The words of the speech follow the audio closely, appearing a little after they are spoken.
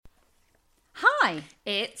Hi,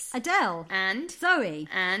 It's Adele and Zoe,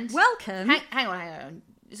 and welcome. Hang on.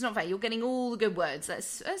 It's not fair. You're getting all the good words.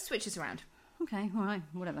 Let's switch this around. Okay, all right,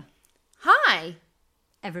 whatever. Hi,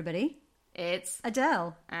 Everybody, it's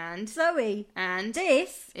Adele, and Zoe, and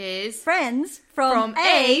this is friends from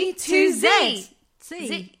A to Z.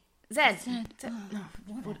 Z.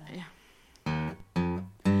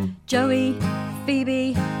 Joey,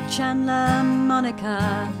 Phoebe, Chandler,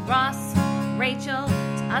 Monica. Ross, Rachel,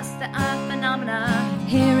 to us the phenomena.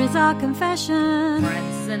 Here is our confession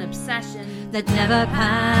Friends an obsession that never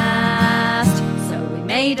passed, so we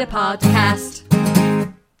made a podcast.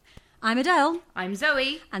 I'm Adele, I'm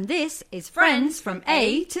Zoe. and this is Friends from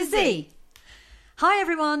A to Z. Hi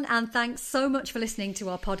everyone, and thanks so much for listening to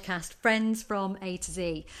our podcast, Friends from A to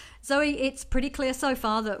Z. Zoe, it's pretty clear so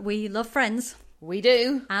far that we love Friends, We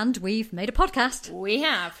do. and we've made a podcast. We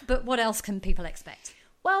have. But what else can people expect?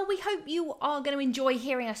 Well, we hope you are going to enjoy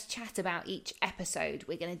hearing us chat about each episode.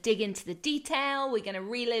 We're going to dig into the detail, we're going to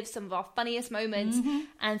relive some of our funniest moments,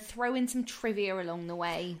 and throw in some trivia along the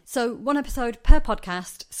way. So, one episode per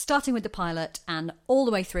podcast, starting with the pilot and all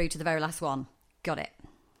the way through to the very last one. Got it.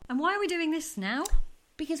 And why are we doing this now?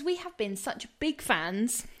 Because we have been such big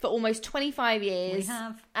fans for almost 25 years. We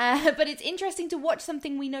have. But it's interesting to watch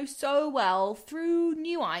something we know so well through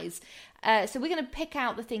new eyes. So we're going to pick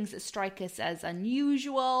out the things that strike us as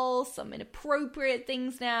unusual, some inappropriate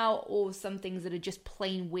things now, or some things that are just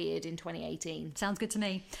plain weird in 2018. Sounds good to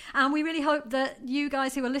me. And we really hope that you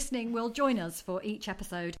guys who are listening will join us for each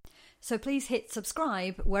episode. So please hit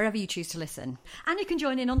subscribe wherever you choose to listen. And you can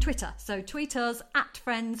join in on Twitter. So tweet us at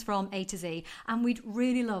Friends from A to Z. And we'd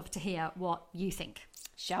really love to hear what you think.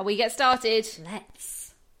 Shall we get started?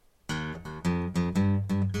 Let's.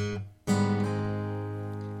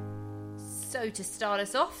 So to start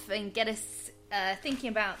us off and get us thinking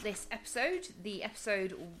about this episode,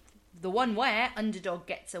 the one where Underdog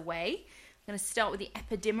gets away, I'm going to start with the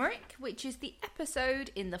Epidimeric, which is the episode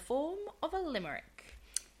in the form of a limerick.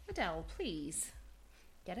 Adele, please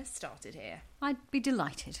get us started here. I'd be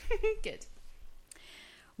delighted. Good.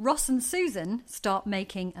 Ross and Susan start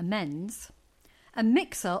making amends. A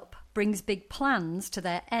mix-up brings big plans to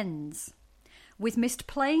their ends. With missed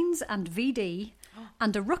planes and VD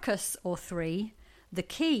and a ruckus or three, the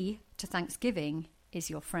key to Thanksgiving is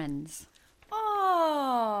your friends.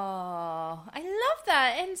 Oh, I love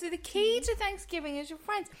that. Ends with the key to Thanksgiving is your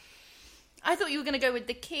friends. I thought you were going to go with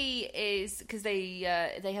the key is because they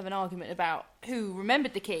have an argument about who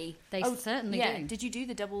remembered the key. They certainly do. Did you do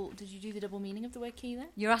the double meaning of the word key there?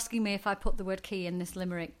 You're asking me if I put the word key in this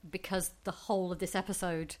limerick because the whole of this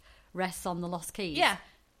episode rests on the lost keys? Yeah.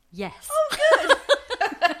 Yes. Oh, good.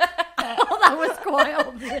 Oh, that was quite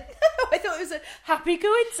obvious. I thought it was a happy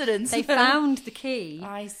coincidence. They found the key.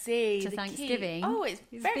 I see. To the Thanksgiving. Key. Oh, it's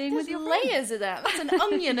being with there's your layers of that. That's an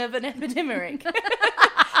onion of an epidemeric.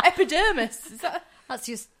 Epidermis. Is that? That's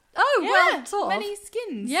just... Oh, Yeah, well, sort of. many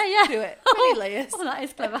skins. Yeah. To it. Many layers. Oh, that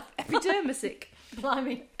is clever. Epidermisic.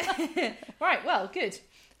 Blimey. Right. Well, good.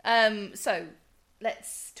 So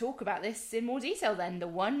let's talk about this in more detail then. The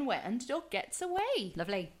one where Underdog gets away.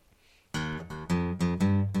 Lovely.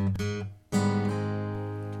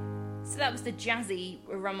 So that was the jazzy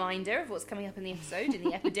reminder of what's coming up in the episode, in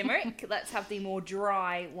the Epidemeric. Let's have the more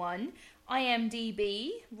dry one. IMDb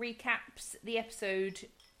recaps the episode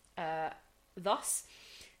thus.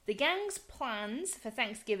 The gang's plans for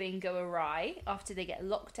Thanksgiving go awry after they get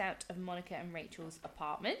locked out of Monica and Rachel's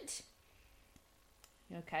apartment.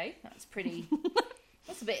 Okay, that's pretty...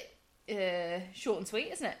 that's a bit short and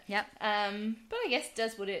sweet, isn't it? Yep. But I guess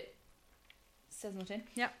does what it says on tin.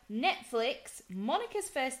 Yep. Netflix, Monica's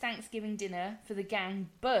first Thanksgiving dinner for the gang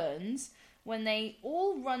burns when they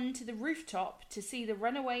all run to the rooftop to see the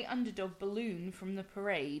runaway Underdog balloon from the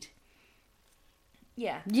parade.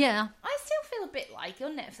 Yeah. Yeah. I still feel a bit like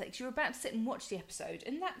on Netflix you're about to sit and watch the episode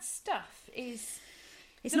and that stuff is...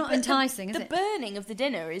 It's not enticing, is the it? The burning of the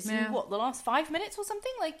dinner is Yeah. what, the last 5 minutes or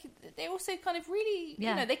something? Like they also kind of really,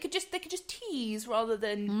 Yeah. you know, they could just tease rather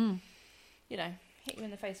than, you know, hit you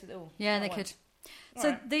in the face with it all. Yeah, at they once. could. All So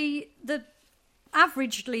right. the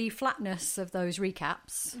averagely flatness of those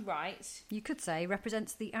recaps, Right. you could say,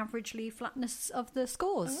 represents the averagely flatness of the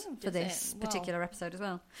scores Oh, for does this it? Well, particular episode as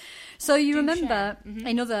well. So you do remember share. Mm-hmm.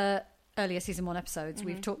 in other earlier season 1 episodes,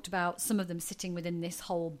 we've talked about some of them sitting within this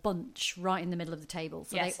whole bunch right in the middle of the table.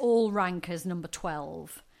 So Yes. they all rank as number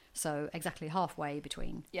 12. So exactly halfway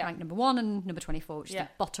between Yeah. rank number 1 and number 24, which is Yeah. the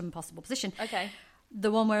bottom possible position. Okay. The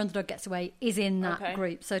one where Underdog gets away is in that Okay.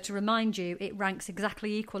 group. So to remind you, it ranks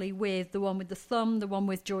exactly equally with the one with the thumb, the one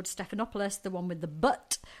with George Stephanopoulos, the one with the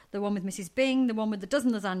butt, the one with Mrs. Bing, the one with the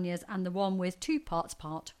dozen lasagnas, and the one with 2 parts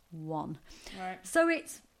part 1. Right. So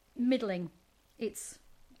it's middling. It's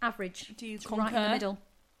average. Do you It's concur? right in the middle.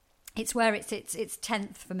 It's where it's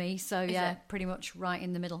 10th for me. So yeah, it? pretty much right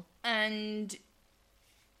in the middle. And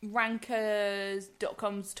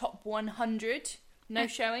Rankers.com's top 100, no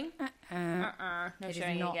showing? No It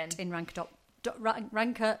showing is not again. in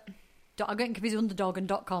Ranker. I'm getting confused with Underdog and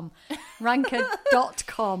 .com.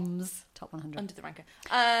 Ranker.com's top 100. Under the Ranker.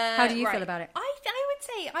 How do you feel about it? I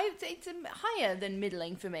would say it's higher than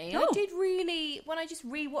middling for me. Oh. I did really, when I just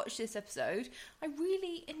rewatched this episode, I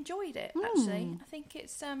really enjoyed it, actually. I think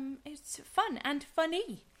it's fun and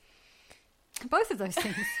funny. Both of those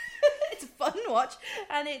things. It's a fun watch,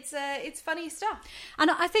 and it's funny stuff.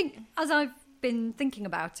 And I think, as I've been thinking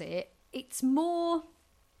about it, it's more...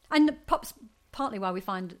 And perhaps partly why we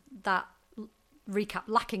find that recap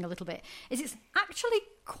lacking a little bit is it's actually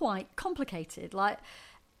quite complicated. Like,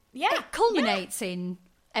 it culminates in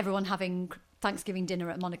everyone having Thanksgiving dinner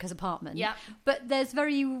at Monica's apartment. Yeah. But there's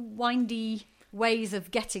very windy ways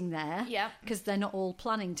of getting there. Yeah. Because they're not all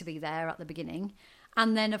planning to be there at the beginning.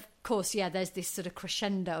 And then, of course, there's this sort of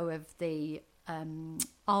crescendo of the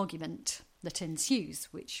argument that ensues,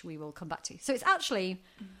 which we will come back to. So it's actually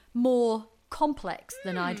more complex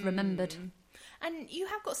than I'd remembered. And you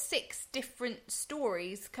have got 6 different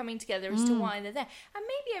stories coming together as to why they're there. And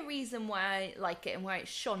maybe a reason why I like it and why it's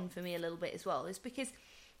shone for me a little bit as well is because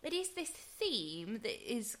it is this theme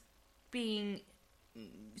that is being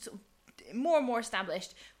sort of more and more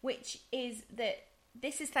established, which is that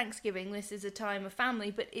this is Thanksgiving, this is a time of family,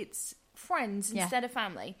 but it's friends instead of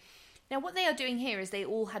family. Now, what they are doing here is they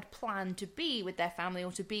all had planned to be with their family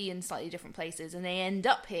or to be in slightly different places, and they end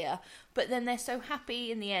up here. But then they're so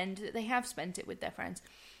happy in the end that they have spent it with their friends.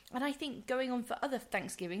 And I think going on for other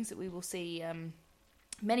Thanksgivings that we will see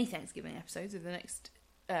many Thanksgiving episodes over the next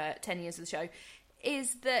 10 years of the show,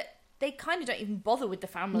 is that they kind of don't even bother with the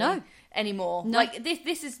family anymore. No. Like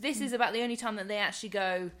this is about the only time that they actually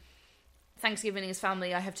go, Thanksgiving is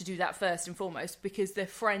family, I have to do that first and foremost, because their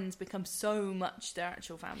friends become so much their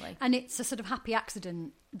actual family. And it's a sort of happy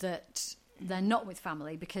accident that they're not with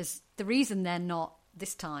family, because the reason they're not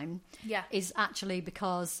this time is actually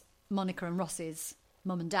because Monica and Ross's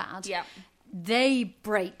mum and dad, they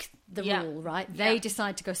break the rule, right? They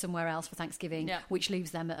decide to go somewhere else for Thanksgiving, which leaves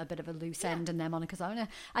them at a bit of a loose end, and they're Monica's owner.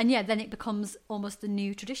 And then it becomes almost a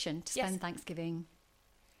new tradition to spend Thanksgiving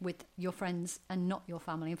with your friends and not your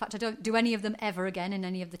family. In fact, I don't do any of them ever again in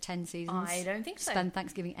any of the 10 seasons. I don't think so. Spend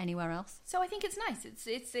Thanksgiving anywhere else. So I think it's nice.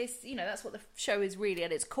 It's this, that's what the show is really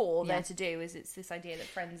at its core there to do, is it's this idea that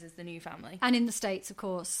Friends is the new family. And in the States, of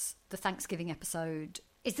course, the Thanksgiving episode,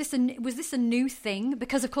 was this a new thing?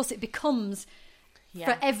 Because, of course, it becomes...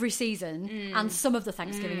 for every season, and some of the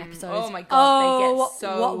Thanksgiving episodes. Oh my God, they get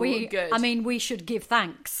so good. I mean, we should give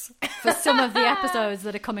thanks for some of the episodes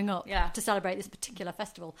that are coming up to celebrate this particular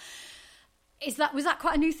festival. Was that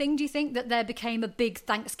quite a new thing, do you think, that there became a big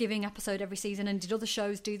Thanksgiving episode every season, and did other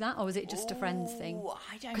shows do that, or was it just a Friends thing?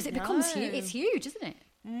 I don't know. Because it becomes huge. It's huge, isn't it?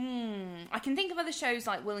 I can think of other shows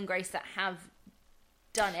like Will and Grace that have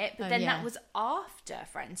done it, but then that was after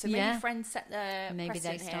Friends, so maybe Friends set the maybe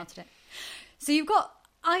they precedent started it. So you've got,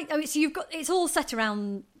 it's all set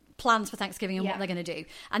around plans for Thanksgiving and what they're going to do.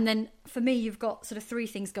 And then for me, you've got sort of 3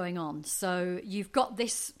 things going on. So you've got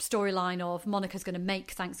this storyline of Monica's going to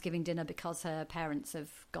make Thanksgiving dinner because her parents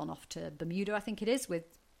have gone off to Bermuda, I think it is, with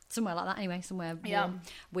somewhere like that anyway, somewhere warm,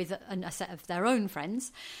 with a set of their own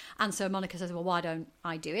friends. And so Monica says, well, why don't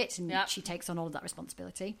I do it? And she takes on all of that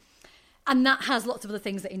responsibility. And that has lots of other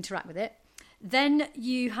things that interact with it. Then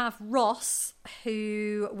you have Ross,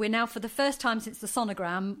 who we're now, for the first time since the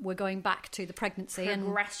sonogram, we're going back to the pregnancy.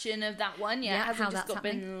 Progression of that one, it hasn't just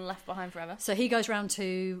been left behind forever. So he goes round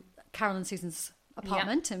to Carol and Susan's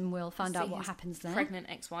apartment, and we'll find out what happens there. Pregnant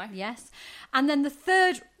ex-wife. Yes. And then the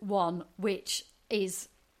third one, which is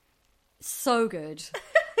so good,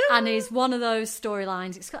 and is one of those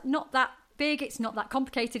storylines. It's not that big, it's not that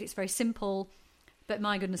complicated, it's very simple, but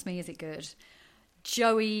my goodness me, is it good.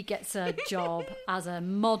 Joey gets a job as a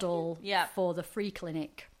model for the Free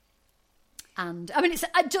Clinic. And, I mean,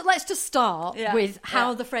 let's just start with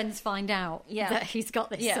how the friends find out that he's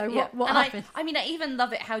got this. So what happens? I even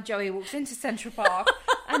love it how Joey walks into Central Park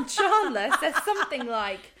and Chandler says something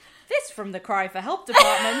like, "This from the Cry for Help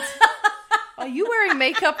department. Are you wearing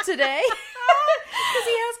makeup today?" Because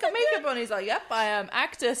he has got makeup on. He's like, "Yep, I am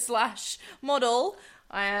actor/model.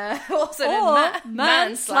 Also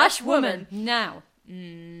man/woman. Now,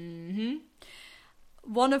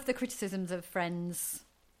 one of the criticisms of Friends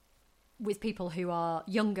with people who are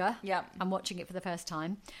younger Yeah. and watching it for the first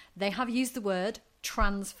time. They have used the word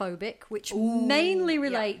transphobic, which mainly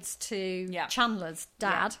relates to Chandler's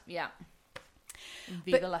dad. Yeah.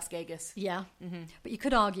 Viva Las Vegas. Yeah. But you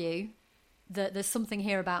could argue that there's something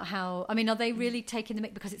here about how... I mean, are they really taking the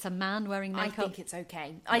mick because it's a man wearing makeup? I think it's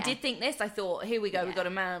okay. I did think this. I thought, here we go. We've got a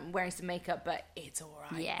man wearing some makeup, but it's all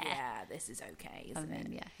right. Yeah, this is okay, isn't it?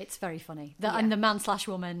 Yeah, it's very funny. And the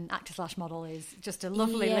man/woman, actor/model is just a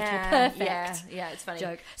lovely little perfect Yeah, it's funny.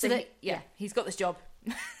 joke. So he's got this job.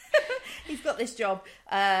 He's got this job,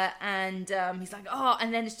 and he's like,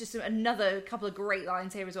 and then it's just another couple of great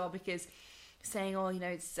lines here as well, because saying,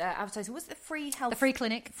 it's advertising. What's the free health? The free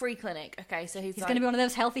clinic. Free clinic. Okay, so he's like, going to be one of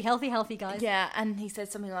those healthy guys. Yeah, and he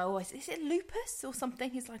said something like, is it lupus or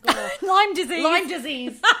something? He's like, Lyme disease. Lyme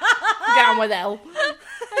disease. Down with L.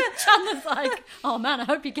 Chandler's like, oh man, I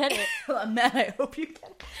hope you get it. Man, I hope you get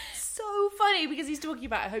it. So funny, because he's talking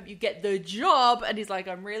about, I hope you get the job, and he's like,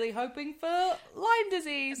 I'm really hoping for Lyme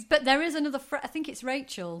disease. But there is another I think it's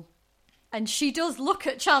Rachel, and she does look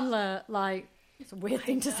at Chandler like, it's a weird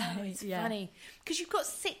thing to say. It's funny, because you've got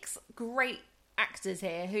 6 great actors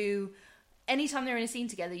here who, anytime they're in a scene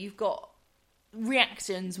together, you've got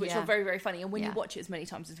reactions which are very, very funny, and when you watch it as many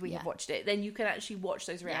times as we have watched it, then you can actually watch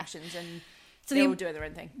those reactions, and so they all do their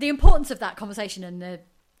own thing. The importance of that conversation and the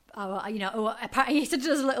apparently he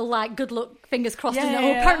does a little like good luck, fingers crossed,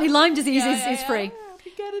 apparently Lyme disease is free.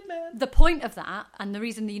 You get it, man. The point of that, and the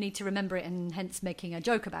reason that you need to remember it, and hence making a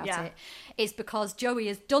joke about it, is because Joey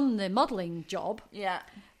has done the modelling job,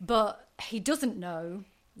 but he doesn't know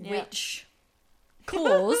which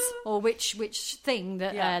cause or which thing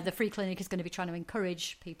that the free clinic is going to be trying to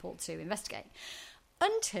encourage people to investigate,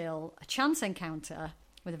 until a chance encounter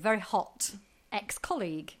with a very hot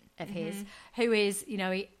ex-colleague of his, who is,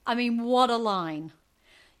 what a line.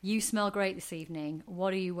 You smell great this evening.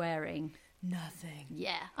 What are you wearing? Nothing.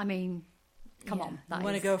 Yeah, I mean, come on. You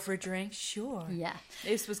want to go for a drink? Sure. Yeah.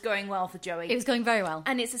 This was going well for Joey. It was going very well.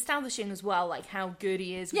 And it's establishing as well, like, how good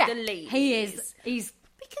he is with the ladies. He is. He's...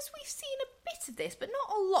 Because we've seen a bit of this, but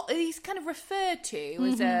not a lot. He's kind of referred to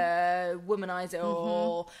as a womanizer,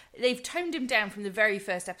 or they've toned him down from the very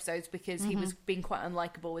first episodes because he was being quite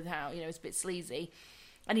unlikable with how, it's a bit sleazy.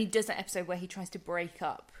 And he does that episode where he tries to break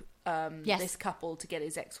up this couple to get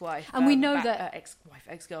his ex-wife, and we know that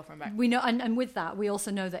ex-girlfriend back. We know, and with that, we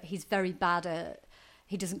also know that he's very bad at.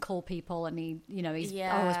 He doesn't call people, and he always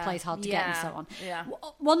plays hard to get, and so on. Yeah.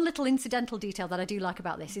 One little incidental detail that I do like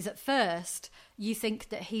about this is, at first you think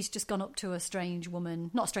that he's just gone up to a strange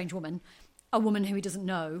woman, not a strange woman, a woman who he doesn't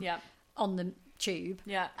know, on the tube,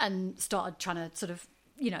 and started trying to sort of.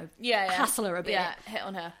 Hassle her a bit. Yeah, hit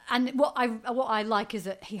on her. And what I like is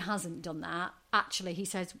that he hasn't done that. Actually, he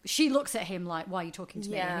says, she looks at him like, why are you talking to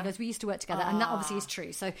me? And he goes, we used to work together. And that obviously is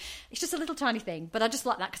true. So it's just a little tiny thing. But I just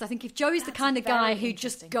like that, because I think if Joey's the kind of guy who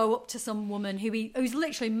just go up to some woman who's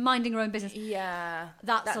literally minding her own business,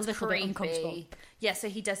 that's a little bit uncomfortable. Yeah, so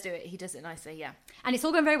he does do it. He does it nicely, yeah. And it's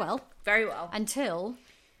all going very well. Very well. Until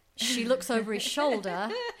she looks over his shoulder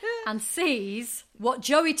and sees what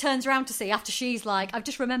Joey turns around to see after she's like, I've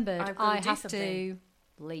just remembered I have to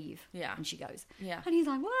leave. Yeah. And she goes. Yeah. And he's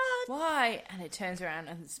like, what? Why? And it turns around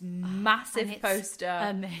and it's massive poster.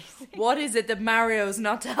 Amazing. What is it that Mario's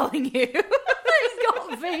not telling you? He's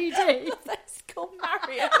got VD. That's called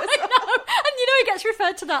Mario. I know. And he gets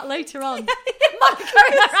referred to that later on. Monica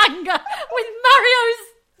in her anger with Mario's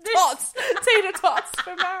tots, Tina Tots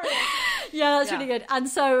for Mario. Yeah, that's really good. And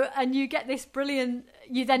so, and you get this brilliant.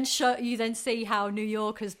 You then see how New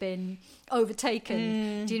York has been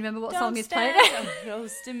overtaken. Do you remember what song is playing?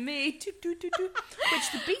 Close to me,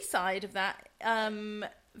 which the B-side of that,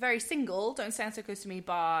 very single, "Don't Stand So Close to Me"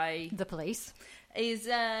 by The Police, is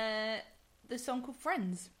the song called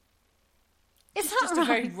 "Friends." It's just a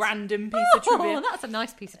very random piece of trivia. Oh, that's a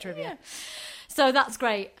nice piece of trivia. Yeah. So that's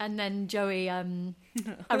great. And then Joey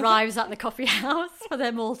arrives at the coffee house for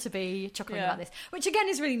them all to be chuckling about this, which again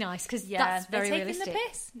is really nice, because that's very realistic. They're taking the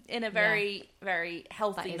piss in a very, very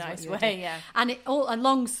healthy, nice way. Yeah. And a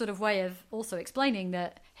long sort of way of also explaining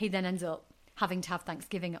that he then ends up having to have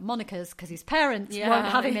Thanksgiving at Monica's because his parents won't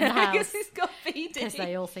have him in the house because he's got VD. Because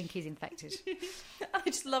they all think he's infected. I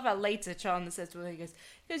just love how later Chandler says to him, he goes,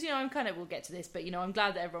 I'm kind of, we'll get to this, but I'm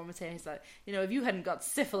glad that everyone was here. He's like, if you hadn't got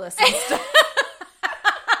syphilis and stuff.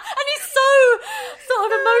 And he's so sort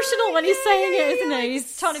of emotional when he's saying it, isn't he?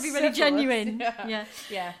 He's trying to be really genuine.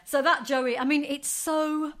 Yeah. So that Joey, I mean, it's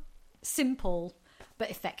so simple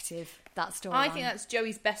but effective, that storyline. I think that's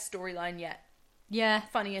Joey's best storyline yet. Yeah.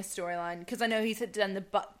 Funniest storyline, because I know he's done the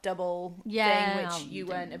butt double thing, which you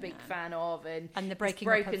weren't a big fan of, and the breaking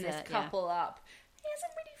broken up of this couple up. He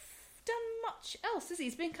hasn't really done much else, is he?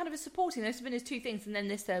 He's been kind of a supporting. Those have been his two things, and then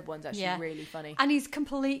this third one's actually really funny. And he's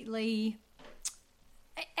completely...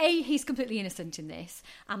 A, he's completely innocent in this,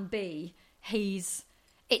 and B, it's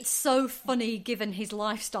so funny given his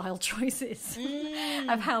lifestyle choices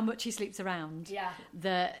of how much he sleeps around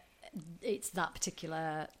that it's that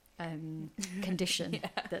particular condition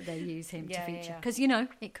that they use him to feature. Because,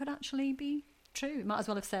 it could actually be true. It might as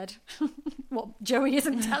well have said what Joey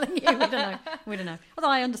isn't telling you. We don't know. Although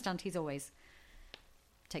I understand he's always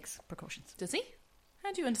takes precautions. Does he?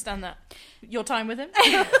 How do you understand that? Your time with him?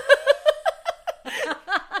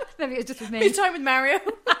 Maybe it was just with me. Your time with Mario?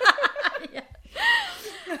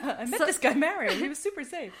 I met this guy Mario. He was super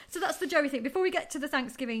safe. So that's the Joey thing. Before we get to the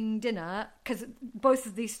Thanksgiving dinner, because both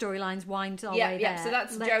of these storylines wind our way there. Yeah, so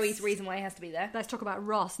that's Joey's reason why he has to be there. Let's talk about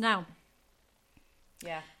Ross. Now,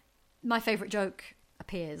 my favourite joke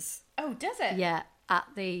appears. Oh, does it? Yeah, at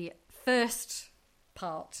the first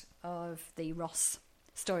part of the Ross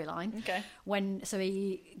storyline. Okay. So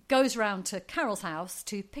he goes round to Carol's house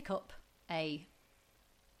to pick up a...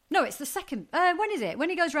 No, it's the second... when is it? When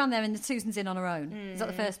he goes round there and Susan's in on her own. Is that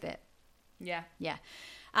the first bit? Yeah. Yeah.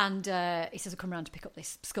 And he says, I'll come round to pick up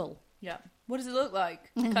this skull. Yeah. What does it look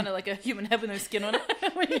like? Kind of like a human head with no skin on it.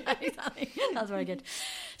 Yeah, exactly. That's very good.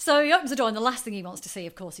 So he opens the door and the last thing he wants to see,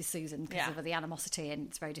 of course, is Susan because of the animosity, and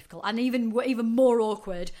it's very difficult. And even more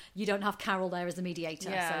awkward, you don't have Carol there as the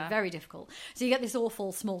mediator, so very difficult. So you get this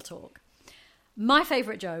awful small talk. My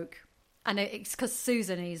favourite joke, and it's because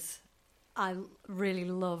Susan is... I really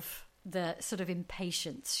love the sort of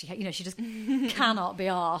impatience. She just cannot be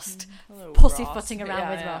arsed pussyfooting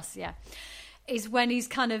around with Ross. Yeah. Is when he's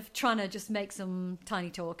kind of trying to just make some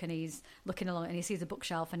tiny talk and he's looking along and he sees a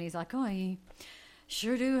bookshelf and he's like, oh, you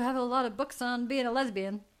sure do have a lot of books on being a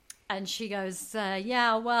lesbian. And she goes,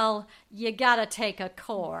 yeah, well, you gotta take a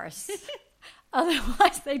course.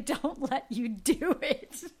 Otherwise they don't let you do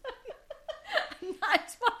it. And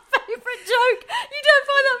that's my favourite joke. You don't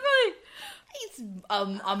find that funny? It's a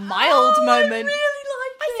mild moment. I really like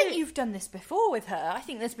it. I think you've done this before with her. I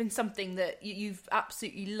think there's been something that you've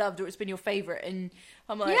absolutely loved, or it's been your favourite, and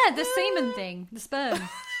I'm like, the semen thing, the sperm.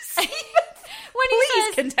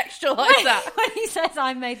 Please contextualise that. When he says,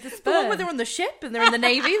 "I made the sperm," the one where they're on the ship and they're in the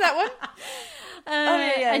Navy, that one.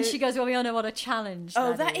 And she goes, well, we all know what a challenge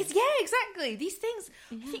that is. Exactly. These things,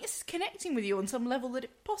 I think it's connecting with you on some level that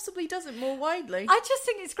it possibly doesn't more widely. I just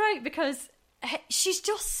think it's great because she's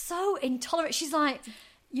just so intolerant. She's like,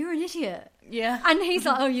 you're an idiot. Yeah. And he's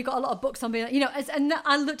like, oh, you got a lot of books on being, and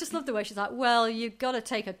I just love the way she's like, well, you've got to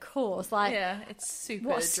take a course. Like, yeah, it's super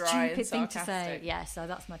what a dry stupid and thing to sarcastic. say. Yeah, so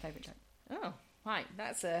that's my favourite joke. Oh, right.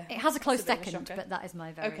 It has a close bit of a second, shocker. but that is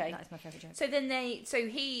my favourite joke. So then he's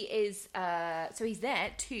there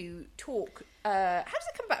to talk. How does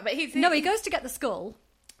it come back? But he goes to get the skull.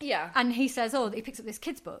 Yeah. And he says, oh, he picks up this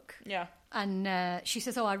kid's book. Yeah. And she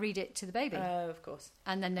says, oh, I read it to the baby. Of course.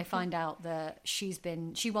 And then they find out that she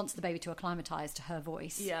wants the baby to acclimatise to her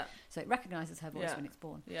voice. Yeah. So it recognises her voice when it's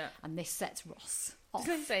born. Yeah. And this sets Ross off. I was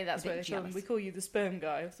going to say that's what they call him. We call you the sperm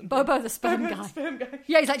guy or something. Bobo the sperm guy. Sperm guy.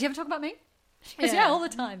 Yeah, he's like, do you ever talk about me? Yeah, all the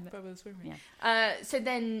time. Bobo the sperm guy. Yeah. So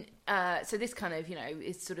this kind of,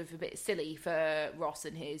 is sort of a bit silly for Ross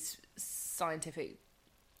and his scientific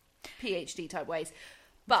PhD type ways.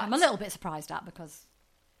 But I'm a little bit surprised at because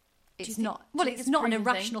it's not. Well, it's not an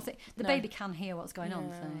irrational thing. The baby can hear what's going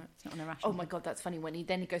on, so it's not an irrational. Oh my god, that's funny. When he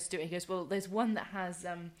goes to do it, he goes, "Well, there's one that has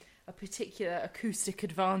a particular acoustic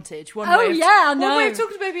advantage." I know. One way of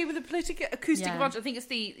talking to baby with a particular acoustic advantage. I think it's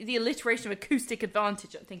the alliteration of acoustic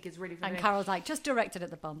advantage. I think is really funny. And Carol's like, just directed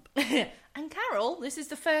at the bump. And Carol, this is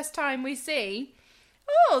the first time we see.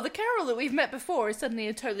 Oh, the Carol that we've met before is suddenly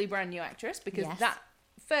a totally brand new actress because that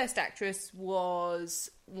first actress was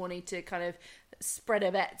wanting to kind of spread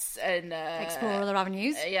her bets and explore other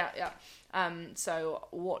avenues. So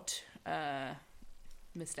what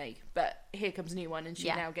mistake? But here comes a new one, and she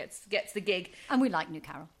now gets the gig. And we like new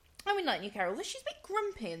Carol. And we like new Carol. She's a bit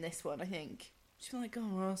grumpy in this one, I think. She's like, "Oh,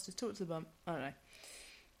 Ross, just talk to the bump." I don't know.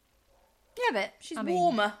 Yeah, but she's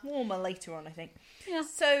warmer later on, I think. Yeah.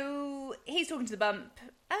 So he's talking to the bump,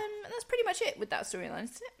 and that's pretty much it with that storyline,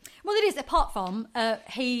 isn't it? Well, it is. Apart from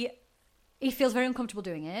he feels very uncomfortable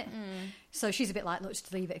doing it, so she's a bit like, "Look,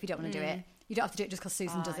 just leave it if you don't want to do it. You don't have to do it just because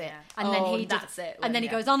Susan does it." Yeah. And then he that's it. And then he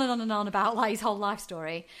goes on and on and on about like his whole life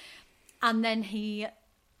story, and then he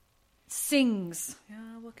sings.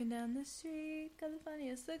 Yeah, walking down the street, got the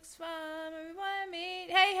funniest looks from everyone I meet.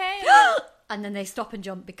 Hey. And then they stop and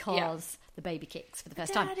jump because the baby kicks for the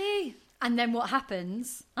first time. Daddy. And then what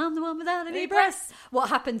happens? I'm the one without any breasts. What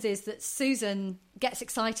happens is that Susan gets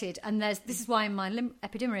excited, and this is why in my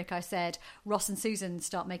epidimeric I said Ross and Susan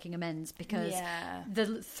start making amends, because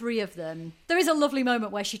the three of them, there is a lovely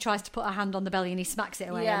moment where she tries to put her hand on the belly and he smacks it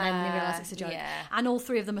away, and then they realise it's a joke. And all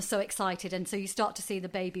three of them are so excited, and so you start to see the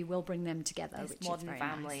baby will bring them together. This which modern is very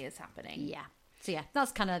family nice. is happening. Yeah. So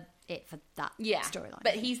that's kind of it for that storyline.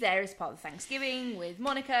 But he's there as part of Thanksgiving with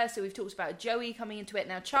Monica, so we've talked about Joey coming into it.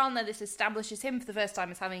 Now Chandler, this establishes him for the first time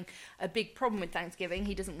as having a big problem with Thanksgiving.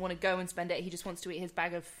 He doesn't want to go and spend it, he just wants to eat his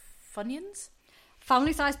bag of Funyuns.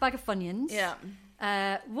 Family-sized bag of Funyuns. Yeah.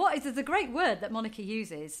 What is the great word that Monica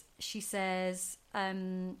uses? She says, I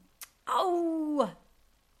can't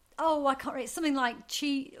read. It's something like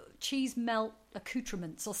cheese melt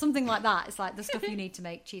accoutrements or something like that. It's like the stuff you need to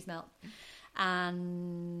make cheese melt.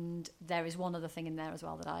 And there is one other thing in there as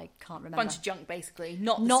well that I can't remember. Bunch of junk, basically.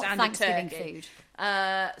 Not standard Thanksgiving turkey.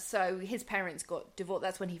 food. So his parents got divorced.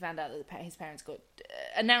 That's when he found out that his parents got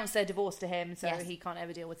announced their divorce to him, so he can't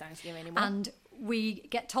ever deal with Thanksgiving anymore. And we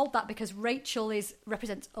get told that because Rachel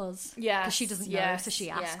represents us. Yes. Because she doesn't know, so she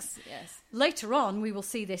asks. Yes. Later on, we will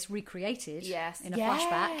see this recreated in a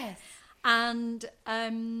flashback. And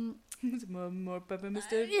more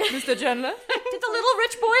Mr. Chandler. Did the little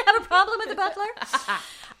rich boy have a problem with the butler?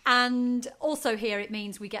 And also here it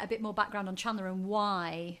means we get a bit more background on Chandler and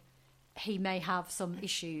why he may have some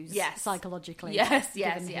issues psychologically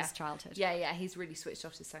given his childhood. Yeah, he's really switched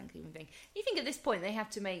off to Thanksgiving thing. You think at this point they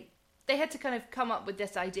had to kind of come up with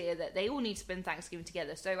this idea that they all need to spend Thanksgiving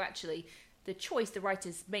together. So actually the choice the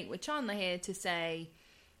writers make with Chandler here to say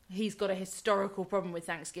he's got a historical problem with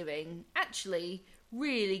Thanksgiving actually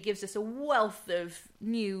really gives us a wealth of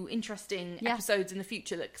new, interesting episodes in the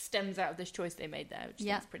future that stems out of this choice they made there, which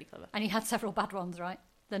is pretty clever. And he had several bad ones, right?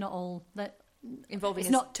 They're not all... Involving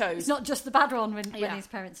his toes. It's not just the bad one when his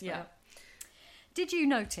parents split up. Did you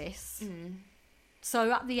notice... So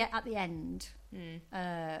at the end...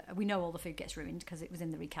 we know all the food gets ruined because it was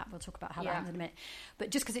in the recap. We'll talk about how that happens in a minute.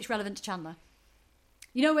 But just because it's relevant to Chandler.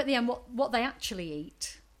 You know at the end what they actually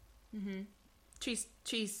eat? Cheese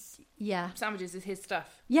sandwiches is his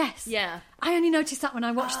stuff. Yes. Yeah. I only noticed that when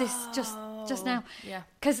I watched this just now. Yeah.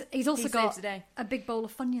 Because he's also got a big bowl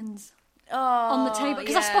of Funyuns on the table.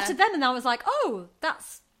 Because I spotted them and I was like, oh,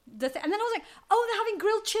 that's the thing. And then I was like, oh, they're having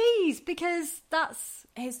grilled cheese because that's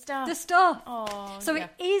his stuff. The stuff. Oh, so it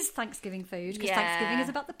is Thanksgiving food because Thanksgiving is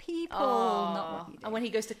about the people, not what you do. And when he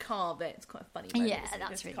goes to carve it, it's quite funny. Yeah,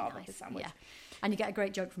 that's really nice. Yeah. And you get a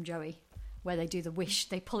great joke from Joey. Where they do the wish,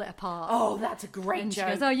 they pull it apart. Oh, that's a great and joke.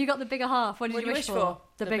 She goes, oh, you got the bigger half. What did you wish for?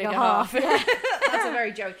 The bigger half. Yeah. That's a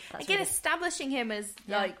very Joey. Again, establishing him as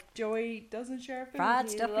like Joey doesn't share food. Fried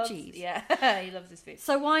stuff with cheese. Yeah, he loves his food.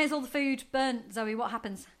 So why is all the food burnt, Zoe? What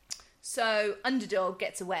happens? So Underdog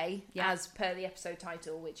gets away, as per the episode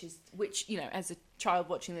title, which you know, as a child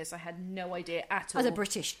watching this, I had no idea at all. As a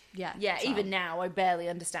British, child. Even now I barely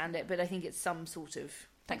understand it, but I think it's some sort of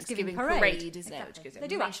Thanksgiving parade, isn't it? Which goes they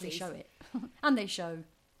do actually show it. And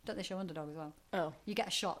don't they show Underdog as well? Oh. You get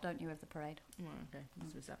a shot, don't you, of the parade? Oh, okay.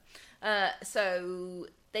 That's what's up. So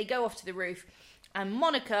they go off to the roof and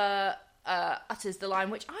Monica utters the line,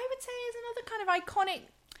 which I would say is another kind of iconic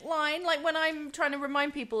line. Like when I'm trying to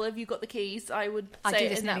remind people, have you got the keys? I would say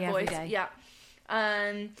it in that voice. Every day. Yeah.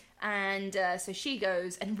 So she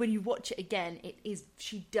goes, and when you watch it again,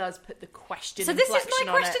 she does put the question. So this is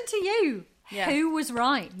my question to you. Yeah. Who was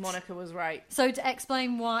right? Monica was right. So to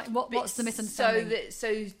explain what's the misunderstanding?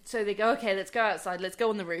 So they go, okay, let's go outside. Let's go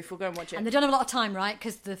on the roof. We'll go and watch it. And they don't have a lot of time, right?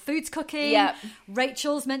 Because the food's cooking. Yeah.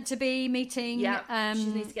 Rachel's meant to be meeting. Yeah. She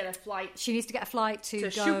needs to get a flight. She needs to get a flight to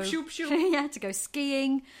go. Shoop. Yeah, to go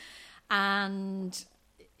skiing. And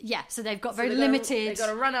so they've got limited. They've got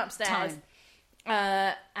to run upstairs.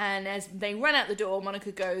 Time. And as they run out the door,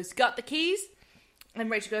 Monica goes, "Got the keys?"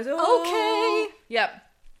 And Rachel goes, "Oh, okay." Yep.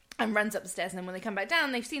 And runs up the stairs, and then when they come back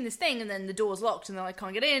down, they've seen this thing, and then the door's locked, and they're like,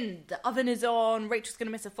 can't get in. The oven is on. Rachel's going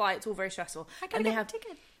to miss a flight. It's all very stressful. And they have a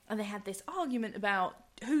ticket. And they had this argument about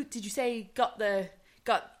who did you say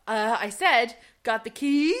I said got the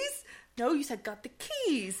keys. No, you said got the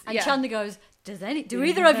keys. And Chandler goes, do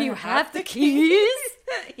either of you have the keys?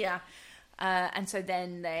 Yeah. And so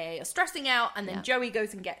then they are stressing out, and then Joey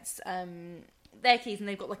goes and gets their keys, and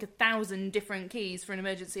they've got like 1,000 different keys for an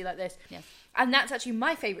emergency like this. Yeah. And that's actually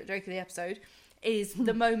my favourite joke of the episode, is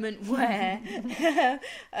the moment where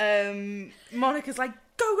Monica's like,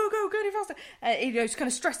 go any faster. He goes, kind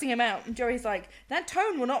of stressing him out. And Joey's like, that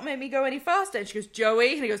tone will not make me go any faster. And she goes,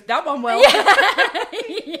 Joey. And he goes, that one will.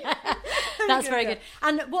 Yeah. That's very good.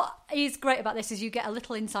 And what is great about this is you get a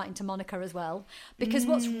little insight into Monica as well, because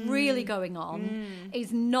what's really going on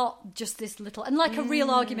is not just this little, and like a real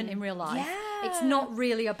argument in real life. Yeah. It's not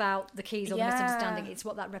really about the keys or the misunderstanding. It's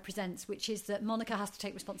what that represents, which is that Monica has to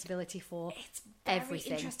take responsibility for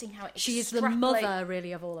everything. Interesting how it she is the mother,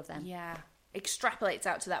 really, of all of them. Yeah. Extrapolates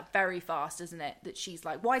out to that very fast, doesn't it? That she's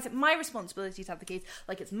like, why is it my responsibility to have the keys?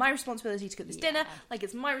 Like, it's my responsibility to cook this dinner. Like,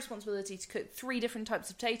 it's my responsibility to cook 3 different types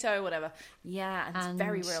of potato, whatever. Yeah, and it's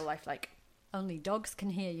very real life, like. Only dogs can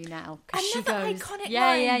hear you now. Another she goes, iconic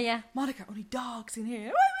line. Yeah. Monica, only dogs can hear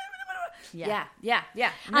you. Yeah.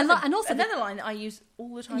 And also another line that I use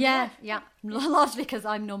all the time. Yeah. Largely because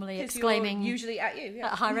I'm normally exclaiming. Usually at you. Yeah.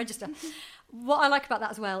 At a high register. What I like about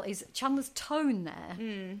that as well is Chandler's tone there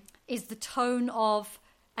is the tone of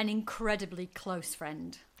an incredibly close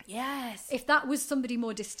friend. Yes. If that was somebody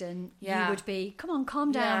more distant, you would be, come on,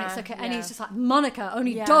 calm down, it's okay. And Yeah. he's just like, Monica,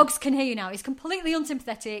 only dogs can hear you now. He's completely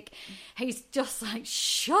unsympathetic. He's just like,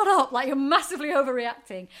 shut up, like you're massively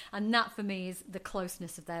overreacting. And that for me is the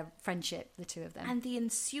closeness of their friendship, the two of them. And the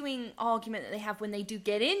ensuing argument that they have when they do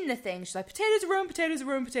get in the thing. She's like, potatoes are ruined, potatoes are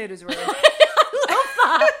ruined, potatoes are ruined.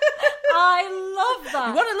 I love that.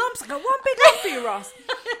 You want a lump? I got one big lump for you, Ross.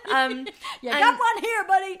 Got one here,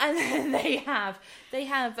 buddy. And then they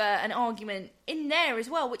have an argument in there as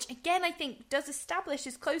well, which again I think does establish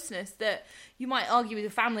this closeness that you might argue with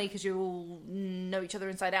your family because you all know each other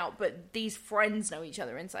inside out, but these friends know each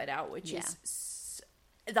other inside out, which is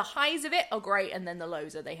the highs of it are great, and then the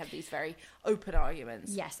lows are they have these very open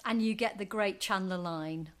arguments. Yes, and you get the great Chandler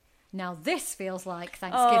line. Now this feels like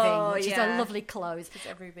Thanksgiving, which is a lovely close. Because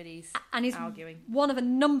everybody's arguing. One of a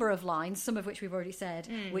number of lines, some of which we've already said,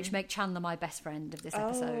 which make Chandler my best friend of this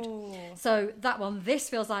episode. So that one, this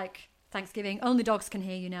feels like Thanksgiving. Only dogs can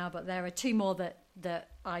hear you now, but there are 2 more that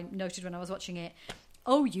I noted when I was watching it.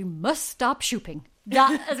 Oh, you must stop shooping.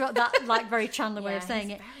 That as well, that like very Chandler way of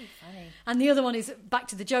saying it. Very funny. And the other one is back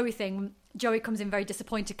to the Joey thing. Joey comes in very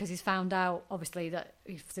disappointed because he's found out, obviously, that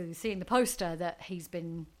through seeing the poster that he's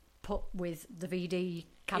been put with the VD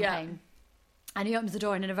campaign. And he opens the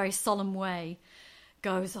door and in a very solemn way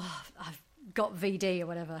goes, I've got VD or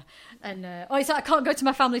whatever. And he said, I can't go to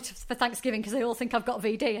my family for Thanksgiving because they all think I've got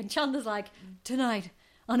VD. And Chandler's like, tonight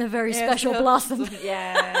on a very special blossom.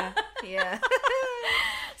 Yeah.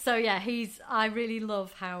 So I really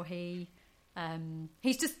love how he's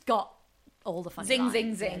just got all the funny zing, lines.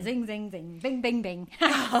 zing, zing. Zing, zing, zing. Bing, bing, bing.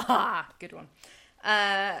 Good one.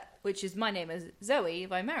 Which is, my name is Zoe.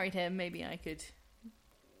 If I married him, maybe I could...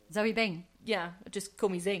 Zoe Bing. Yeah, just call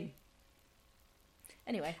me Zing.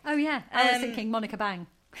 Anyway. Oh, yeah. I was thinking Monica Bang.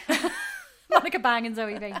 Monica Bang and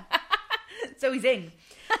Zoe Bing. Zoe Zing.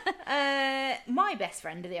 My best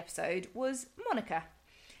friend of the episode was Monica.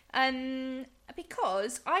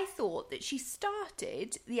 Because I thought that she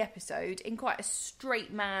started the episode in quite a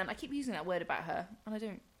straight man... I keep using that word about her, and I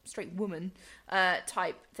don't... straight woman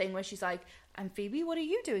type thing where she's like, and Phoebe, what are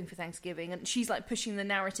you doing for Thanksgiving? And she's like pushing the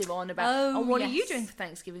narrative on about, what are you doing for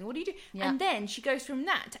Thanksgiving? What do you do? Yeah. And then she goes from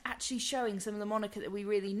that to actually showing some of the Monica that we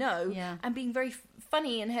really know and being very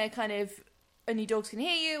funny in her kind of, only dogs can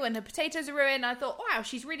hear you, and her potatoes are ruined. I thought, wow,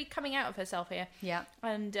 she's really coming out of herself here. Yeah.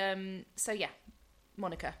 And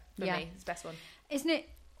Monica for me is the best one. Isn't it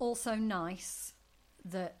also nice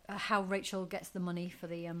that how Rachel gets the money for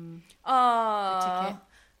the ticket?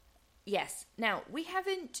 Yes. Now, we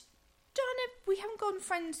haven't gone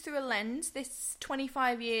friends through a lens this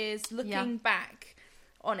 25 years looking back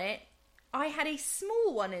on it. I had a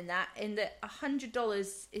small one in that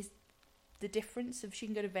 $100 is the difference if she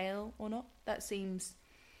can go to Vail or not. That seems...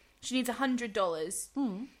 She needs $100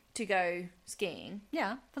 to go skiing.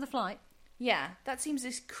 Yeah, for the flight. Yeah, that seems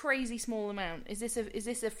this crazy small amount. Is this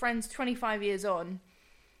a friend's 25 years on?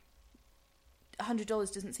 $100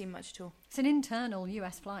 doesn't seem much at all. It's an internal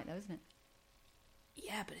US flight, though, isn't it?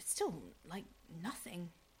 Yeah, but it's still like nothing.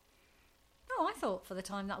 Oh, I thought for the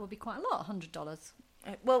time that would be quite a lot, $100.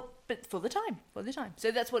 Well, but for the time. So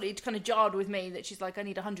that's what it kind of jarred with me, that she's like, I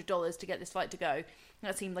need $100 to get this flight to go.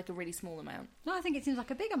 That seemed like a really small amount. No, I think it seems like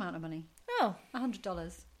a big amount of money. Oh.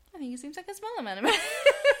 $100. I think it seems like a small amount of money.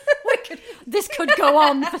 This could go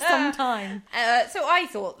on for some time. So I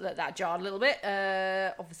thought that jarred a little bit.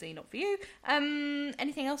 Obviously not for you.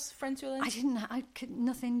 Anything else, Friends Through a Lens?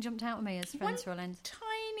 Nothing jumped out at me as Friends Through a Lens.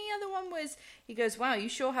 Tiny other one was, he goes, wow, you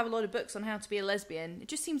sure have a lot of books on how to be a lesbian. It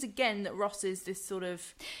just seems again that Ross is this sort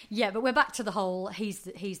of... Yeah, but we're back to the whole, he's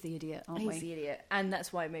the idiot, aren't we? He's the idiot. And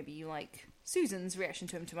that's why maybe you like Susan's reaction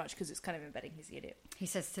to him too much because it's kind of embedding he's the idiot. He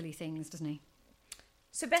says silly things, doesn't he?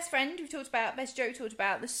 So best friend, we talked about. Best joke, talked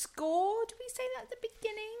about. The score, did we say that at the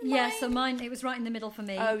beginning? Yeah, so mine, it was right in the middle for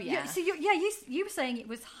me. Oh, yeah. So you were saying it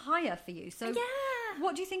was higher for you. So yeah.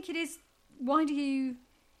 what do you think it is? Why do you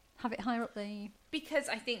have it higher up the... Because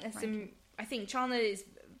I think there's some... I think Chandler is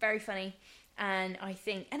very funny. And I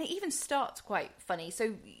think... And it even starts quite funny.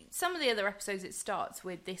 So some of the other episodes, it starts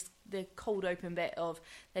with the cold open bit of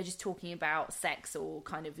they're just talking about sex or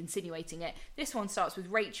kind of insinuating it. This one starts with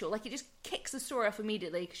Rachel. Like, it just kicks the story off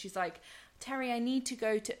immediately because she's like, Terry, I need to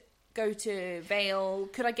go to Vale.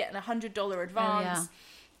 Could I get an $100 advance? Oh, yeah.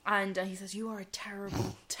 And he says, you are a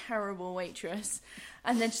terrible, terrible waitress.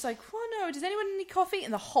 And then she's like, well, no, does anyone need coffee?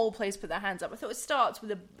 And the whole place put their hands up. I thought it starts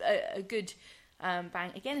with a good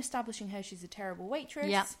bang. Again, establishing her, she's a terrible waitress.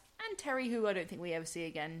 Yeah. And Terry, who I don't think we ever see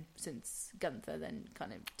again since Gunther then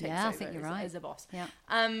kind of takes I over think you're right. as a boss. Yeah.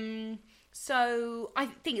 So I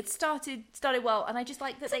think it started well, and I just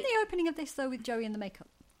like that. Isn't the opening of this though with Joey and the makeup?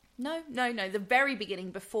 No. The very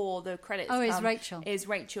beginning before the credits. Is Rachel? Is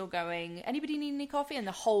Rachel going? Anybody need any coffee? And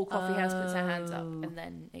the whole coffee house puts their hands up, and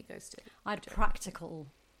then it goes to. I had a practical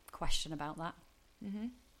question about that. Mm-hmm.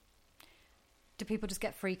 Do people just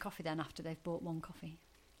get free coffee then after they've bought one coffee?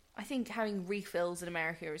 I think having refills in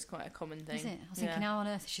America is quite a common thing. Is it? I was thinking, how on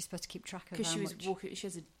earth is she supposed to keep track of? Because Because she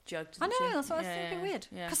has a jug. I know, she? that's what I was thinking. Weird.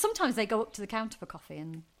 Yeah. Because sometimes they go up to the counter for coffee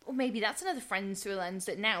and. Or maybe that's another Friends through a lens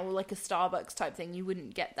that now, like a Starbucks type thing, you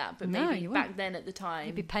wouldn't get that. But No, maybe you back wouldn't. then at the time.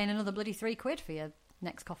 You'd be paying another bloody £3 for your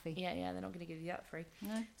next coffee. Yeah, they're not going to give you that free.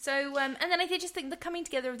 No. So, and then I just think the coming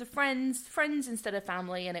together of the friends instead of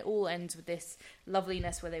family, and it all ends with this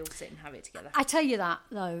loveliness where they all sit and have it together. I tell you that,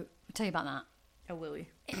 though. I'll tell you about that. Oh, will you?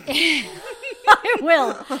 I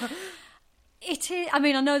will. It is. I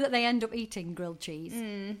mean, I know that they end up eating grilled cheese.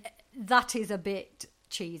 That is a bit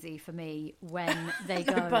cheesy for me when they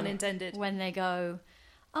go. No pun intended. When they go,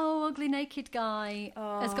 oh, ugly naked guy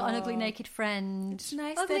has got an ugly naked friend. It's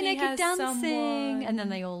nice ugly that he naked has dancing, someone. and then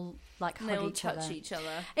they all like hug They all each touch other. each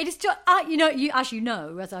other. It is just,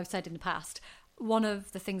 as I've said in the past, one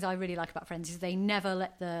of the things I really like about Friends is they never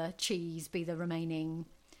let the cheese be the remaining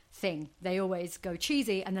thing. They always go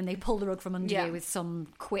cheesy and then they pull the rug from under you with some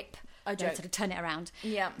quip. A joke. Sort of turn it around.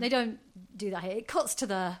 Yeah. They don't do that here. It cuts to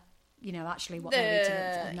the, actually what they're eating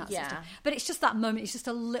and that sort of stuff. But it's just that moment. It's just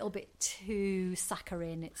a little bit too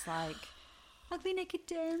saccharine. It's like ugly naked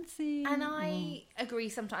dancing. And I agree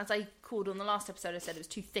sometimes. I called on the last episode, I said it was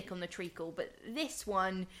too thick on the treacle. But this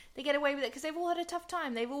one, they get away with it because they've all had a tough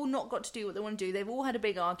time. They've all not got to do what they want to do. They've all had a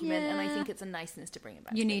big argument. And I think it's a niceness to bring it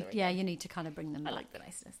back together again. You need to kind of bring them back. I like the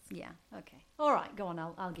niceness. Yeah, okay. All right, go on.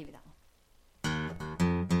 I'll give you that one.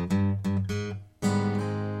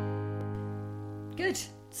 Good.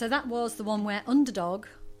 So that was the one where Underdog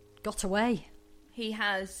got away. He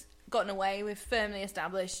has gotten away. We've firmly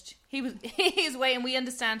established he was his way, and we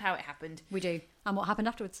understand how it happened. We do. And what happened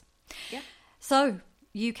afterwards. Yeah. So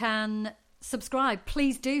you can subscribe.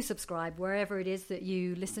 Please do subscribe wherever it is that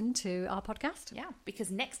you listen to our podcast. Yeah, because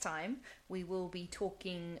next time we will be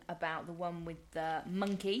talking about the one with the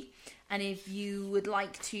monkey. And if you would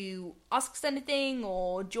like to ask us anything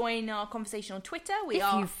or join our conversation on Twitter,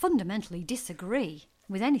 if you fundamentally disagree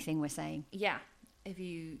with anything we're saying. Yeah, if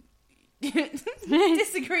you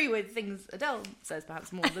disagree with things Adele says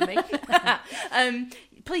perhaps more than me,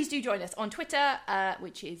 please do join us on Twitter,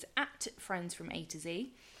 which is @FriendsFromA to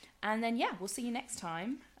Z. And then, we'll see you next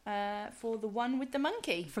time for the one with the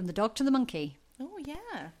monkey. From the dog to the monkey. Oh,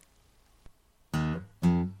 yeah.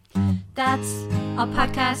 That's our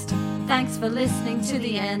podcast. Thanks for listening to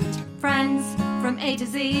the end. Friends from A to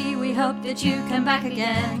Z, we hope that you come back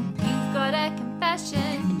again. You've got a confession.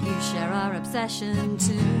 And you share our obsession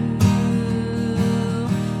too.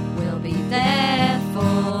 We'll be there.